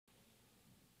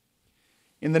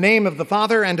In the name of the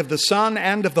Father, and of the Son,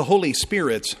 and of the Holy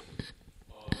Spirit.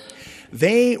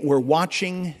 They were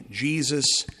watching Jesus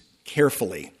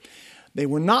carefully. They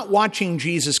were not watching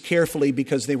Jesus carefully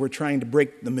because they were trying to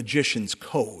break the magician's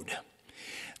code.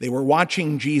 They were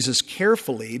watching Jesus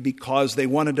carefully because they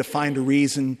wanted to find a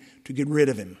reason to get rid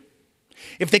of him.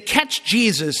 If they catch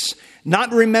Jesus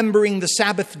not remembering the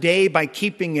Sabbath day by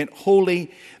keeping it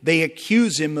holy, they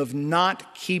accuse him of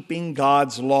not keeping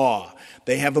God's law.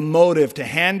 They have a motive to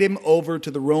hand him over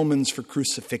to the Romans for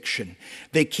crucifixion.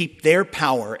 They keep their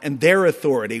power and their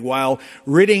authority while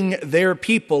ridding their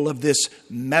people of this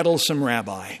meddlesome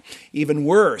rabbi. Even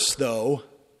worse, though,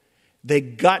 they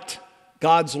gut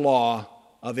God's law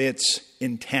of its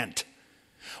intent.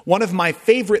 One of my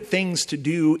favorite things to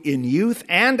do in youth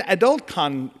and adult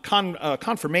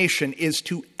confirmation is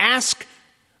to ask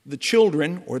the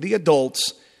children or the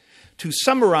adults to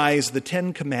summarize the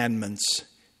Ten Commandments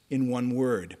in one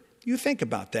word. You think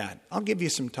about that. I'll give you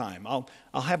some time.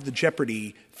 I'll have the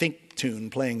Jeopardy think tune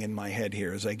playing in my head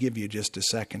here as I give you just a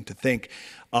second to think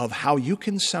of how you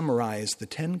can summarize the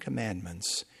Ten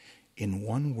Commandments in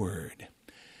one word.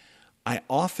 I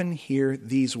often hear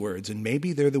these words, and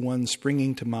maybe they're the ones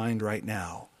springing to mind right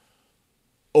now.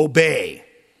 Obey,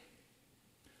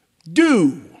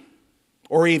 do,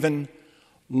 or even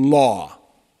law.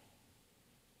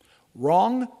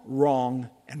 Wrong,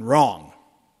 wrong, and wrong.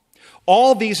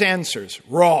 All these answers,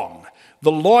 wrong.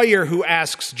 The lawyer who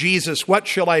asks Jesus, "What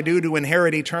shall I do to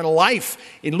inherit eternal life?"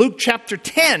 in Luke chapter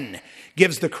 10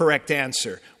 gives the correct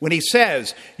answer when he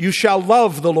says, "You shall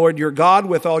love the Lord your God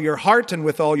with all your heart and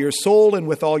with all your soul and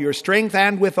with all your strength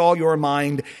and with all your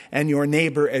mind, and your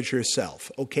neighbor as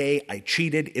yourself." Okay, I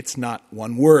cheated. It's not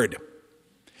one word.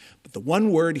 But the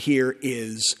one word here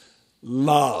is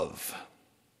love.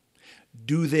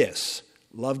 Do this,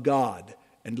 love God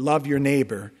and love your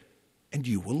neighbor, and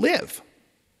you will live.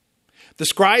 The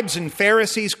scribes and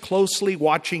Pharisees, closely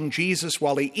watching Jesus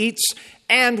while he eats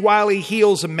and while he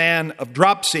heals a man of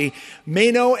dropsy,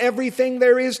 may know everything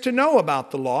there is to know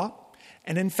about the law.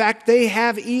 And in fact, they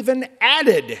have even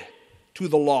added to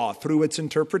the law through its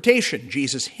interpretation.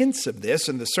 Jesus hints of this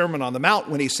in the Sermon on the Mount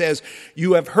when he says,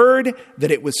 "You have heard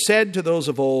that it was said to those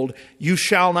of old, 'You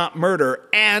shall not murder,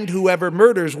 and whoever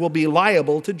murders will be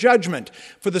liable to judgment.'"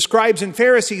 For the scribes and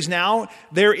Pharisees now,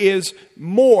 there is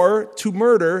more to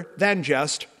murder than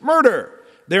just murder.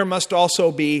 There must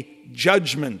also be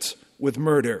judgment with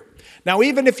murder. Now,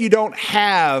 even if you don't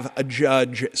have a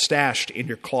judge stashed in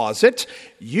your closet,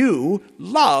 you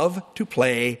love to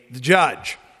play the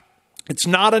judge. It's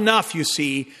not enough, you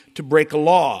see, to break a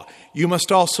law. You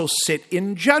must also sit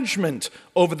in judgment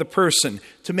over the person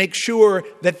to make sure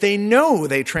that they know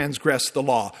they transgressed the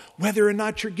law, whether or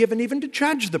not you're given even to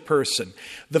judge the person.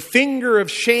 The finger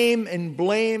of shame and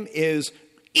blame is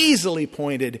easily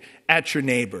pointed at your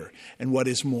neighbor. And what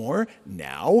is more,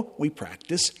 now we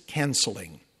practice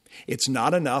canceling. It's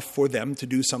not enough for them to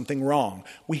do something wrong.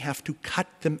 We have to cut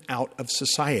them out of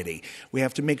society. We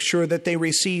have to make sure that they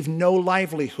receive no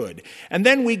livelihood. And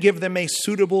then we give them a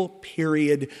suitable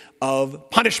period of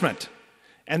punishment.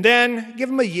 And then give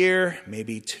them a year,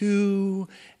 maybe two,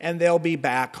 and they'll be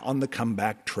back on the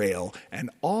comeback trail. And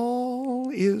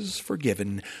all is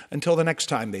forgiven until the next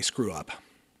time they screw up.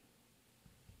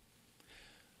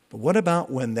 But what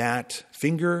about when that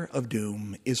finger of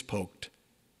doom is poked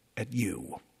at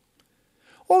you?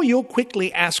 Oh, you'll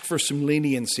quickly ask for some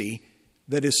leniency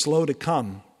that is slow to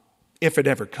come, if it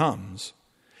ever comes.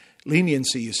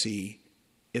 Leniency, you see,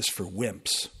 is for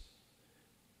wimps.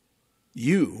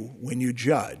 You, when you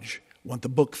judge, want the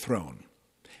book thrown.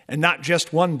 And not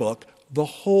just one book, the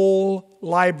whole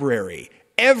library.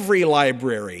 Every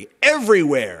library,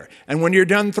 everywhere. And when you're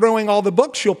done throwing all the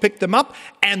books, you'll pick them up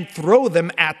and throw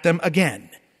them at them again.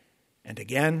 And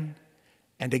again,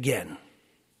 and again.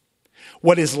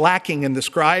 What is lacking in the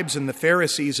scribes and the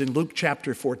Pharisees in Luke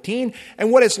chapter 14,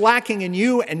 and what is lacking in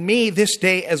you and me this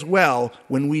day as well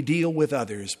when we deal with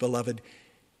others, beloved,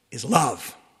 is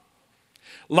love.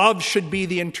 Love should be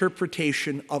the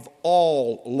interpretation of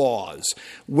all laws.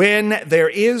 When there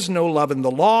is no love in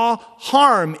the law,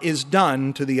 harm is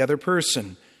done to the other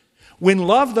person. When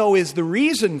love, though, is the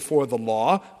reason for the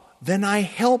law, then I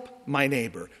help my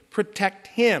neighbor, protect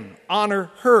him,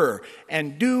 honor her,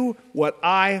 and do what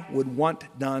I would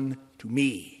want done to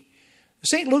me.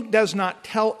 St. Luke does not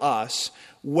tell us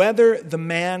whether the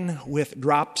man with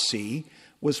dropsy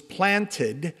was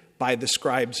planted by the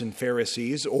scribes and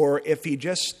Pharisees or if he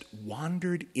just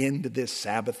wandered into this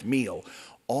Sabbath meal.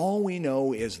 All we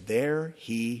know is there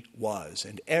he was,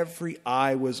 and every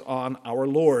eye was on our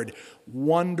Lord,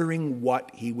 wondering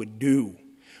what he would do.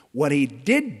 What he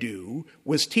did do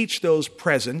was teach those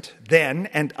present then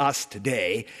and us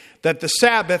today that the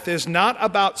Sabbath is not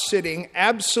about sitting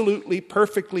absolutely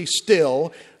perfectly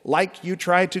still like you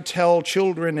try to tell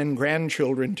children and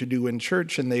grandchildren to do in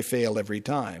church and they fail every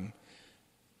time,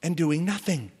 and doing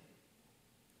nothing.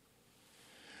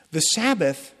 The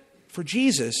Sabbath for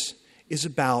Jesus is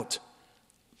about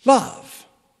love.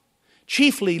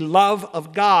 Chiefly love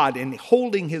of God and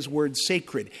holding his word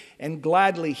sacred and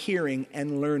gladly hearing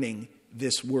and learning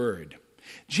this word.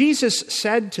 Jesus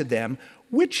said to them,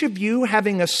 "Which of you,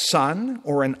 having a son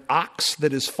or an ox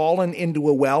that has fallen into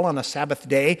a well on a Sabbath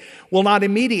day, will not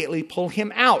immediately pull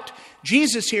him out?"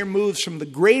 Jesus here moves from the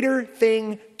greater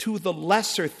thing to the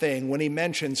lesser thing when he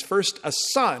mentions first a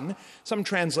son, some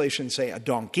translations say a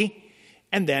donkey,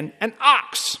 and then an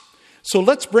ox. So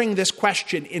let's bring this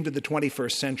question into the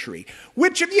 21st century.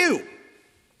 Which of you,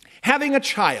 having a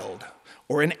child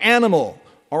or an animal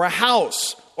or a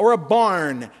house or a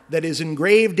barn that is in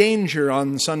grave danger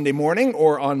on Sunday morning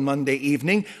or on Monday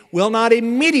evening, will not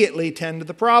immediately tend to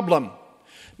the problem?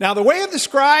 Now, the way of the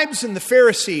scribes and the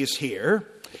Pharisees here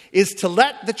is to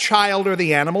let the child or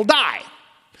the animal die,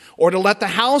 or to let the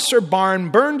house or barn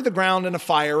burn to the ground in a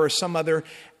fire or some other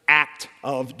act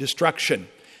of destruction.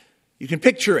 You can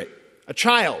picture it. A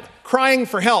child crying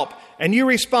for help, and you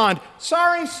respond,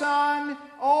 "Sorry, son.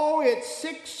 Oh, it's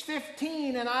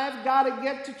 6:15 and I've got to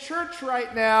get to church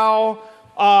right now.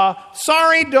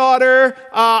 Sorry, daughter.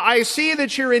 I see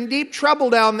that you're in deep trouble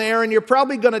down there and you're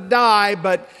probably going to die,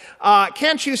 but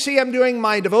can't you see I'm doing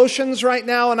my devotions right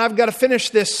now and I've got to finish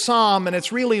this psalm and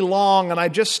it's really long and I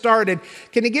just started.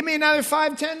 Can you give me another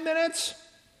 5-10 minutes?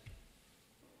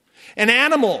 An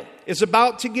animal is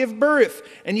about to give birth,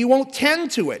 and you won't tend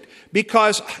to it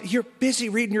because you're busy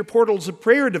reading your Portals of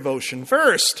Prayer devotion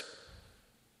first.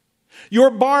 Your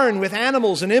barn with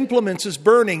animals and implements is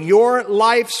burning, your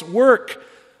life's work.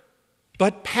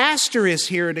 But Pastor is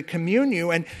here to commune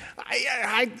you, and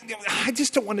I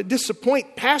just don't want to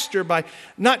disappoint Pastor by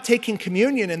not taking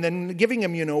communion and then giving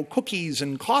him, cookies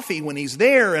and coffee when he's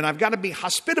there, and I've got to be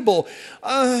hospitable.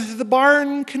 The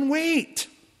barn can wait.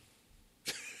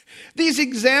 These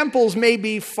examples may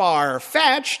be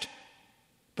far-fetched,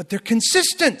 but they're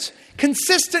consistent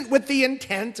with the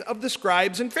intent of the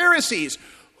scribes and Pharisees.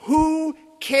 Who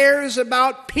cares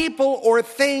about people or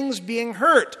things being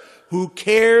hurt? Who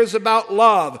cares about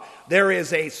love? There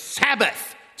is a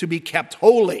Sabbath to be kept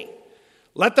holy.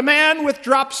 Let the man with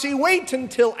dropsy wait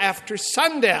until after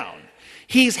sundown.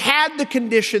 He's had the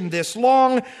condition this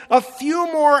long. A few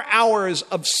more hours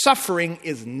of suffering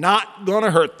is not going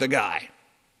to hurt the guy.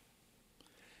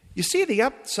 You see the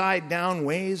upside-down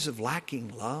ways of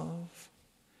lacking love?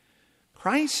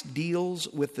 Christ deals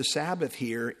with the Sabbath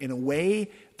here in a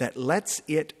way that lets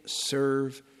it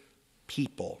serve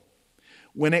people.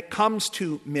 When it comes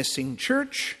to missing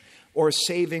church or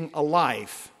saving a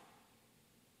life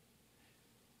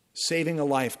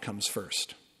comes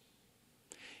first.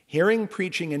 Hearing,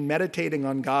 preaching, and meditating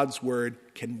on God's word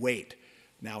can wait.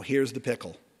 Now here's the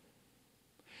pickle.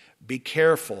 Be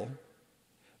careful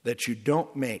that you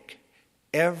don't make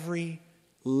every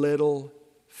little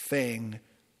thing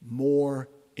more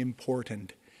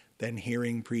important than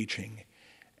hearing, preaching,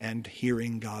 and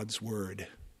hearing God's word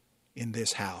in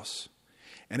this house.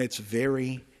 And it's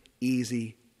very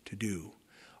easy to do.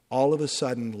 All of a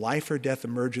sudden, life or death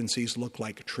emergencies look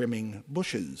like trimming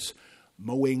bushes,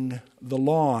 mowing the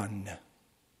lawn,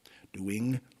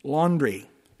 doing laundry,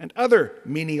 and other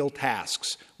menial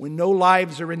tasks when no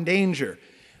lives are in danger.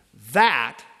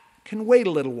 That can wait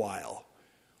a little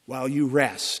while you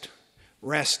rest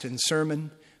in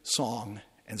sermon, song,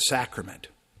 and sacrament.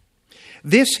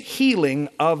 This healing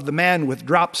of the man with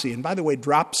dropsy, and by the way,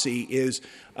 dropsy is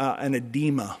an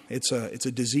edema. It's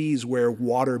a disease where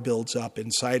water builds up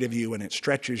inside of you and it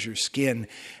stretches your skin,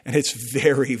 and it's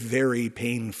very, very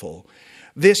painful.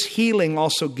 This healing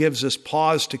also gives us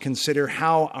pause to consider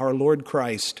how our Lord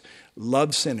Christ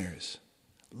loves sinners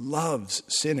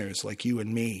like you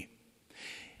and me.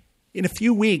 In a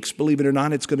few weeks, believe it or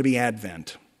not, it's going to be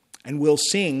Advent. And we'll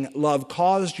sing, "Love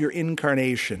caused your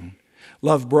incarnation.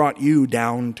 Love brought you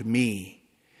down to me.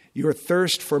 Your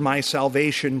thirst for my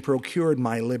salvation procured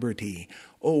my liberty.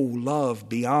 Oh, love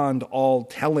beyond all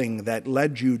telling that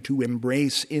led you to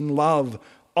embrace in love,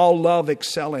 all love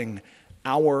excelling,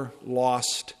 our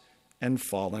lost and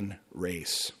fallen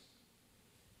race."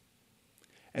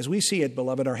 As we see it,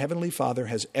 beloved, our Heavenly Father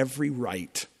has every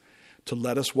right to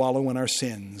let us wallow in our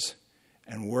sins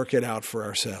and work it out for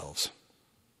ourselves.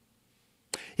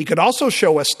 He could also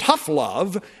show us tough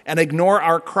love and ignore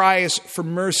our cries for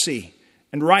mercy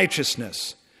and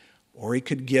righteousness. or he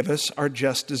could give us our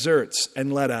just deserts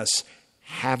and let us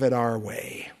have it our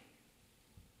way.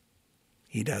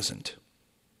 He doesn't.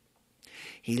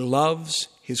 He loves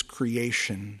his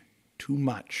creation too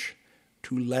much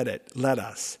to let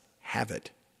us have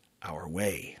it our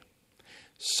way.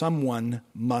 Someone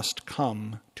must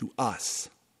come to us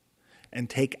and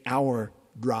take our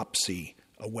dropsy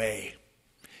away.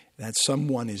 That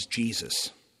someone is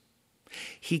Jesus.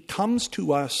 He comes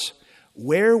to us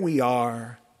where we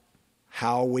are,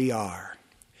 how we are.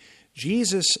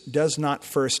 Jesus does not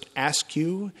first ask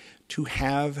you to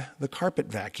have the carpet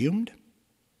vacuumed,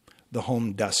 the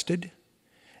home dusted,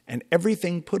 and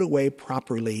everything put away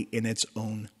properly in its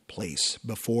own place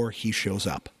before he shows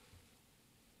up.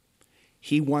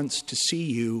 He wants to see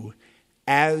you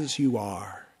as you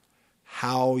are,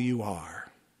 how you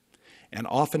are. And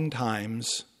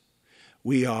oftentimes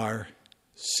we are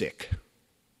sick.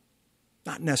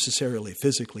 Not necessarily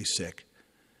physically sick,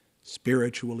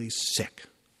 spiritually sick.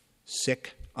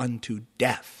 Sick unto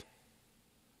death.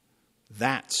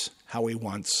 That's how he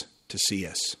wants to see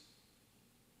us.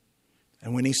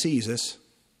 And when he sees us,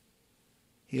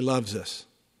 he loves us.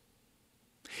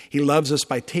 He loves us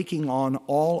by taking on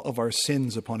all of our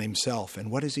sins upon himself. And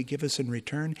what does he give us in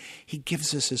return? He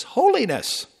gives us his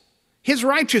holiness, his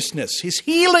righteousness, his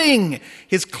healing,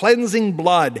 his cleansing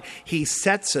blood. He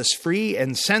sets us free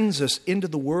and sends us into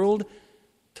the world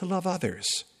to love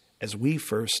others as we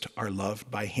first are loved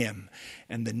by him.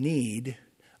 And the need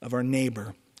of our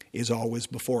neighbor is always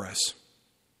before us.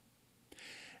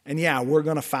 And yeah, we're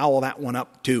going to foul that one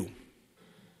up too.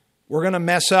 We're going to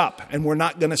mess up and we're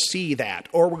not going to see that.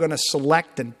 Or we're going to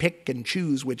select and pick and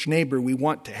choose which neighbor we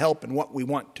want to help and what we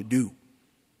want to do.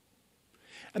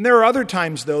 And there are other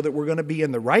times, though, that we're going to be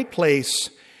in the right place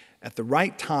at the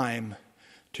right time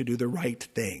to do the right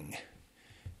thing.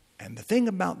 And the thing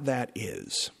about that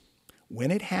is, when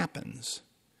it happens,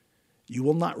 you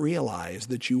will not realize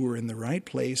that you were in the right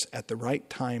place at the right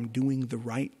time doing the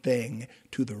right thing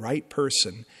to the right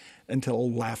person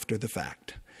until after the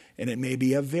fact. And it may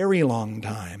be a very long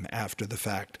time after the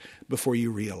fact before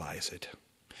you realize it.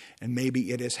 And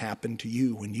maybe it has happened to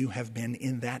you when you have been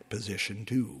in that position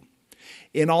too.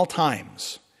 In all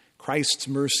times, Christ's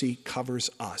mercy covers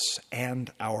us and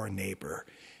our neighbor,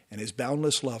 and his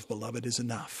boundless love, beloved, is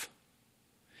enough.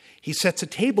 He sets a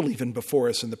table even before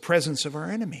us in the presence of our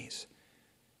enemies.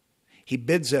 He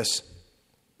bids us,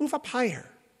 move up higher,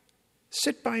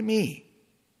 sit by me.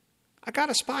 I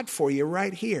got a spot for you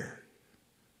right here.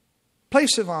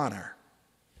 Place of honor.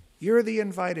 You're the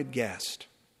invited guest.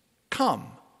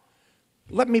 Come,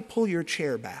 let me pull your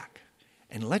chair back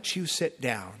and let you sit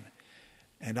down,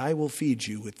 and I will feed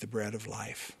you with the bread of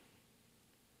life.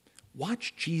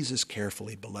 Watch Jesus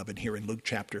carefully, beloved, here in Luke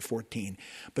chapter 14.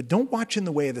 But don't watch in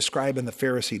the way of the scribe and the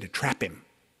Pharisee to trap him,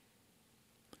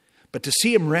 but to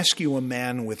see him rescue a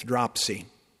man with dropsy,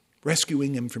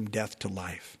 rescuing him from death to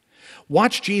life.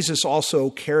 Watch Jesus also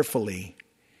carefully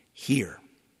here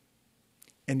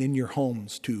and in your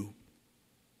homes too,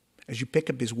 as you pick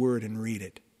up his word and read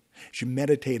it, as you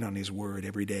meditate on his word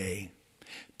every day,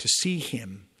 to see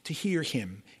him, to hear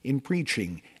him in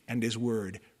preaching and his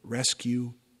word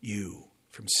rescue you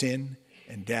from sin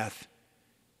and death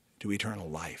to eternal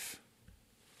life.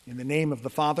 In the name of the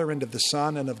Father, and of the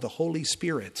Son, and of the Holy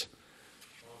Spirit.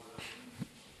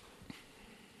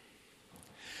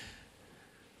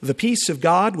 The peace of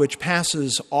God, which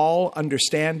passes all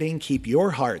understanding, keep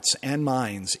your hearts and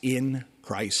minds in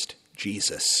Christ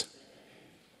Jesus.